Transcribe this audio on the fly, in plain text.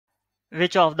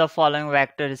Which of the following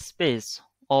vector space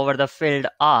over the field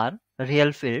R,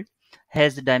 real field,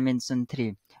 has dimension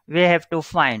 3? We have to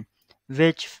find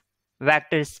which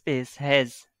vector space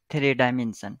has 3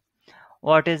 dimension.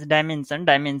 What is dimension?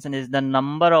 Dimension is the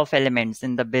number of elements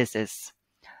in the basis.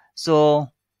 So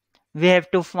we have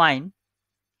to find,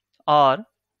 or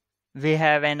we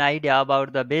have an idea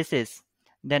about the basis,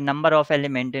 the number of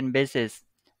element in basis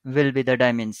will be the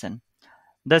dimension.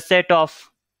 The set of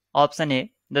option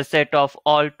A, the set of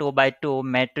all 2 by 2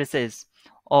 matrices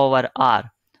over R.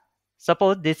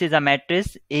 Suppose this is a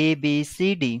matrix A, B,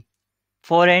 C, D,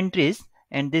 4 entries,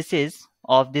 and this is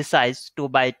of the size 2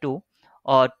 by 2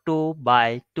 or 2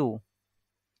 by 2.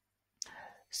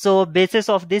 So basis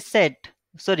of this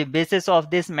basis of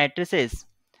this matrices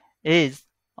is,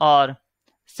 or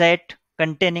set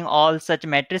containing all such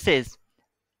matrices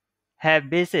have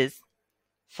basis.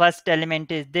 First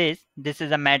element is this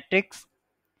is a matrix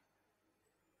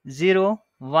 0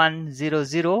 1 0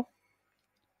 0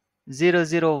 0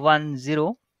 0 1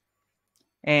 0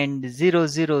 and 0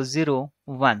 0 0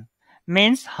 1,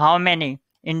 means how many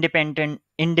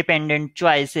independent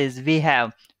choices we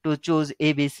have to choose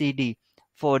A, B, C, D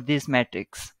for this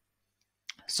matrix.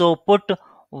 So put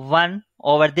 1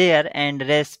 over there and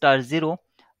rest are 0.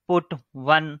 Put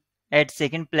 1 at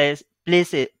second place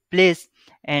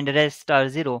and rest are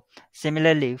 0.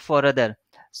 Similarly for other.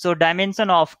 So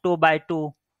dimension of 2 by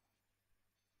 2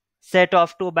 set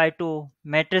of 2 by 2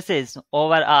 matrices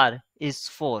over R is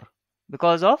 4,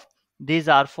 because of these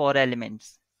are 4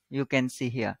 elements you can see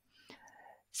here.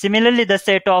 Similarly, the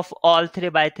set of all 3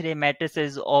 by 3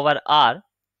 matrices over R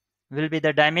will be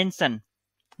the dimension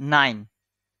 9.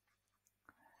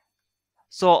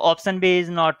 So option B is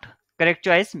not correct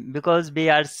choice, because we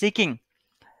are seeking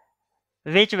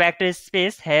which vector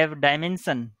space have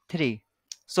dimension 3.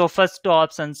 So first two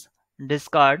options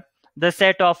discard. The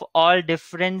set of all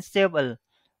differentiable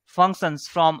functions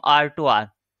from R to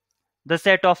R. The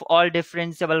set of all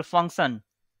differentiable function.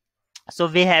 So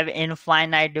we have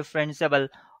infinite, differentiable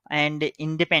and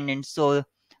independent. So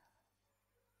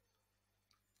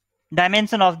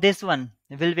dimension of this one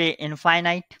will be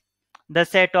infinite. The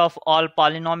set of all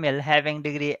polynomial having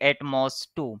degree at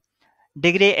most 2.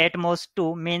 Degree at most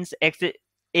 2 means ax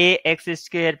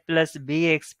square plus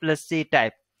bx plus c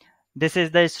type. This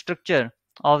is the structure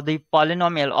of the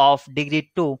polynomial of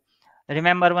degree 2.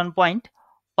 Remember one point,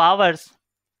 powers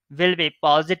will be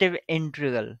positive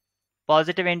integral.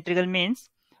 Positive integral means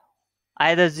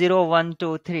either 0, 1,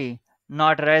 2, 3,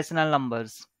 not rational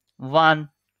numbers. 1,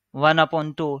 1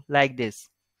 upon 2, like this.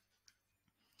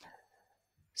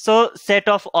 So set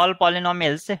of all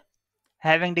polynomials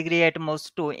having degree at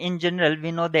most 2. In general,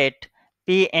 we know that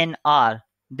P and R,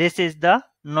 this is the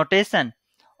notation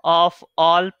of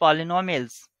all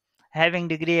polynomials having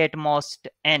degree at most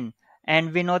n.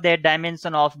 And we know that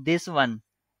dimension of this one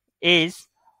is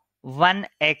 1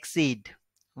 exceed.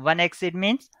 1 exceed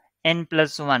means n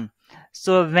plus 1.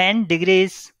 So when degree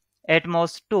is at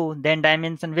most 2, then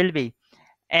dimension will be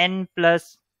n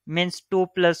plus, means 2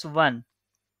 plus 1,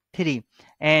 3.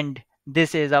 And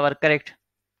this is our correct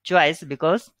choice,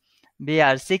 because we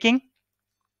were seeking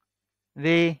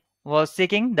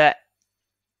the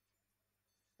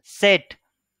set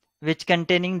which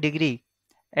containing degree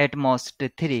at most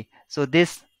 3. So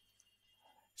this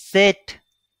set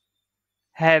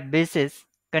have basis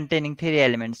containing 3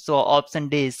 elements. So option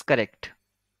D is correct.